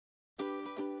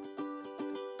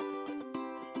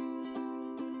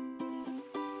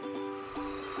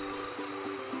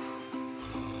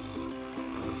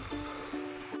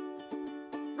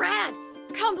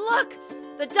Mom, look!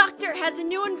 The doctor has a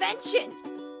new invention!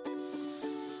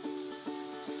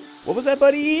 What was that,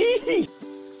 buddy?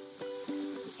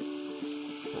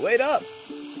 Wait up!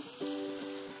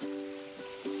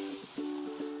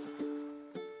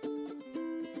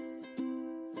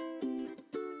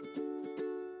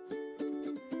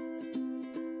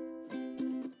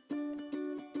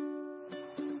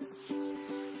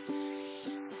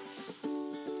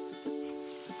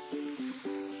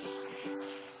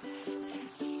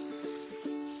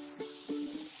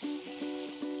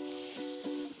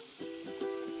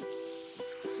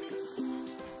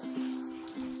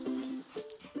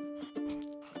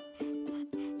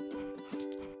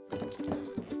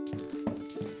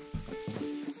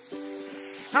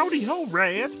 Howdy ho,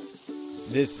 Rad.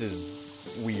 This is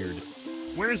weird.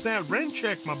 Where's that rent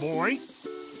check, my boy?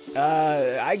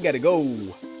 I gotta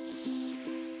go.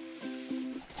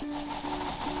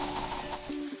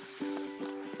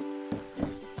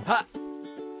 Ha!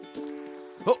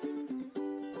 Oh!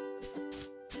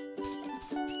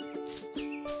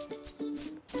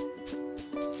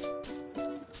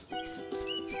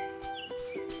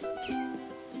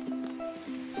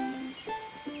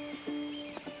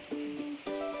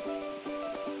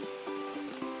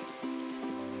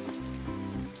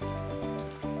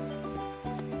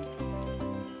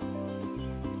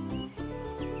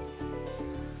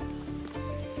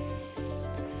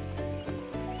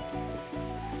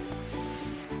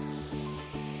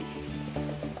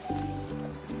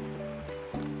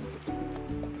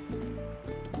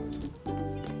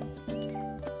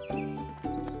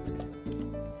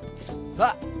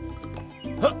 Ha!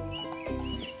 Huh!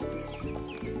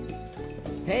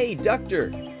 Hey,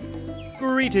 Doctor!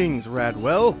 Greetings,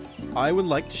 Radwell. I would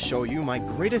like to show you my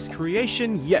greatest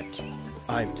creation yet.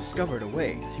 I've discovered a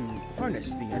way to harness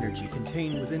the energy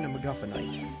contained within a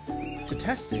MacGuffinite. To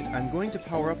test it, I'm going to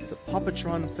power up the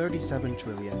Popatron 37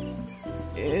 trillion.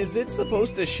 Is it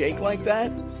supposed to shake like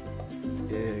that?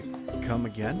 Come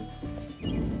again?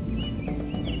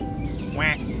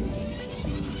 Whack.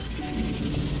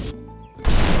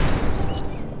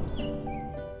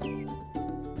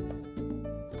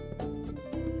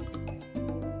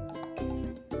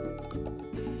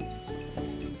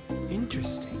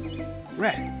 Interesting.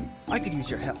 Rad, I could use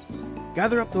your help.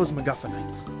 Gather up those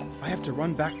MacGuffinites. I have to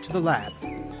run back to the lab.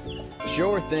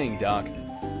 Sure thing, Doc.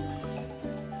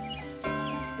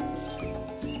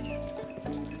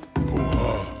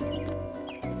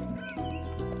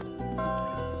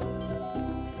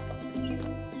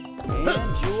 And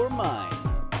you're mine.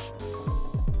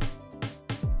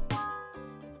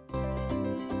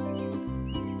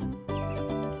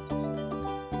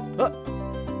 Huh.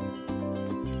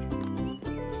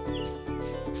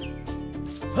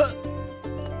 Huh.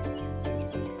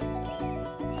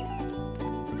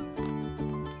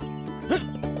 Huh.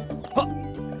 Huh.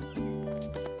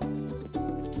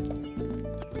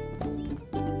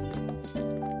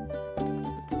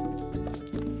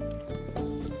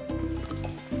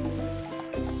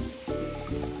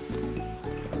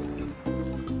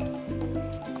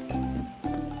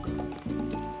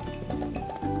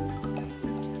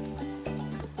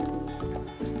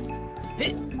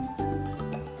 Hit.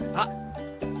 Ha.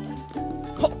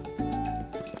 Ho.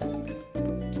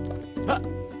 Ha.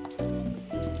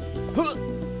 Huh.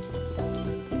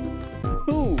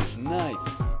 Ooh, nice.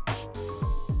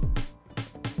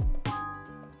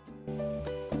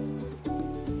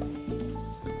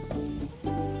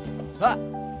 Ha.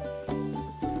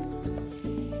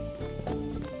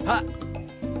 Ha.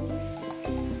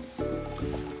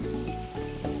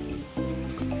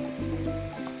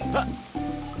 Ha.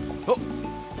 Oh.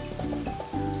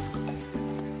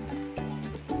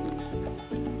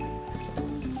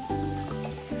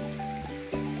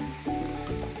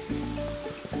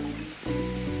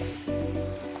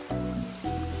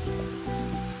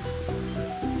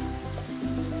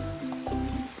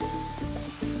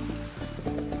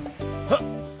 Huh.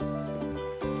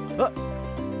 Huh.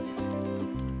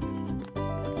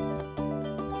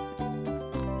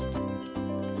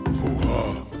 Hoo-ha.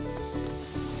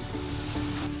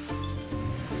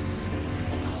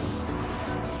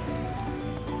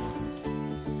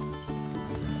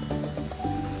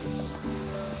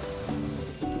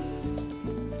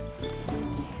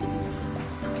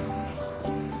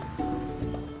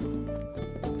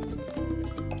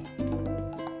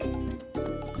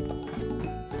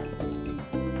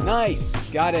 Nice!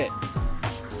 Got it!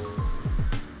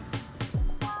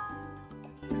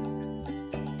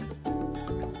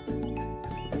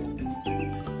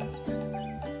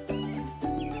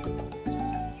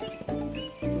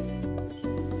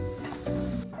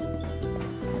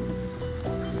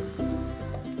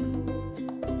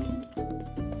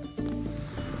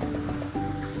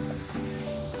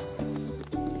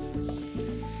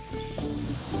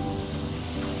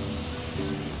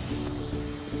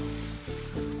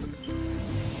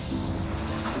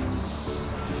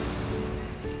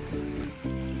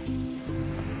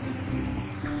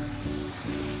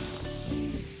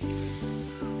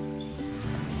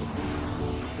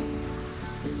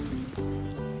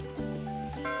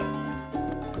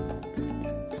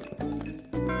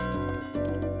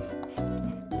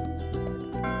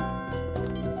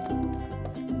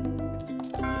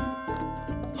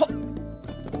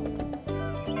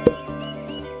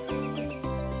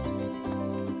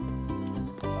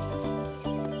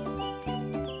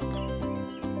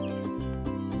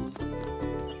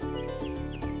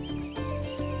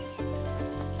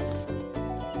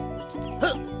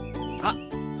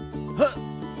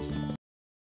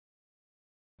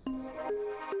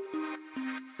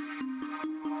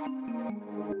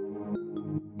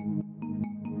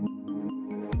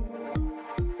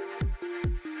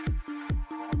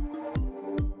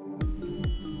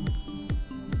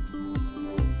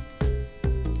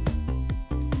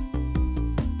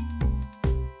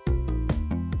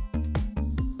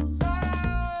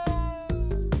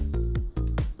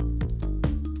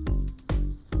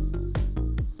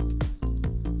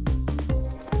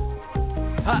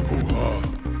 Ha!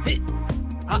 Hit!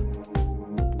 Ha!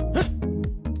 Huh!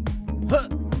 Huh!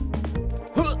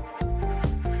 Huh! Huh!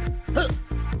 Huh!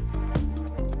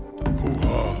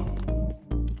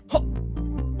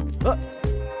 Huh! Huh!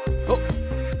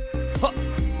 Huh!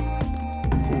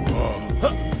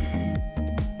 Huh!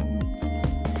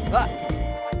 Ha!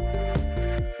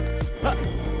 Ha! Huh!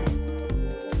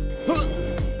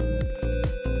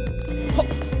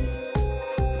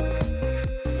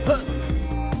 Huh! Huh!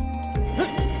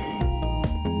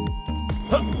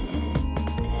 Huh!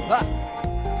 Ha!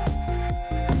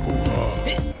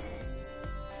 Hit!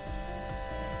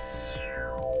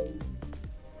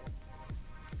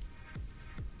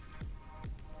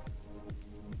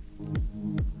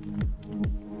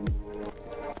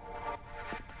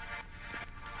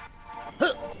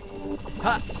 Huh!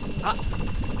 Ha! Ha!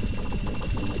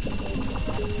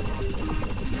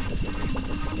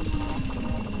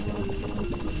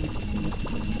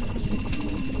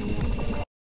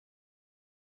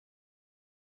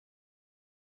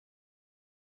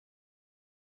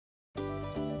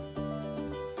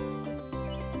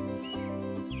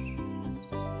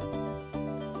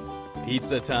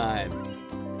 Pizza time.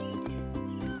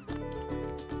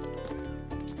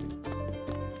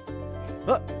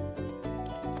 Huh.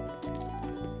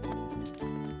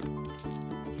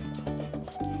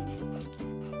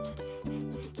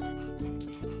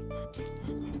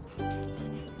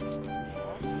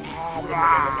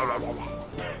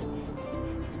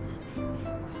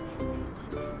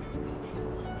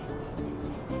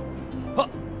 Huh.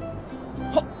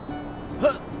 Huh.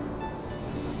 Huh.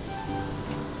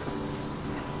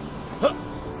 Huh.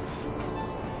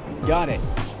 Got it.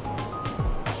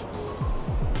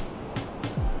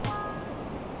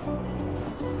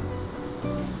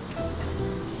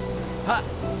 Ha.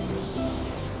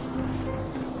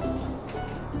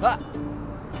 Ha.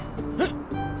 Huh.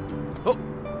 Oh.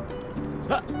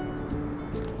 Ha.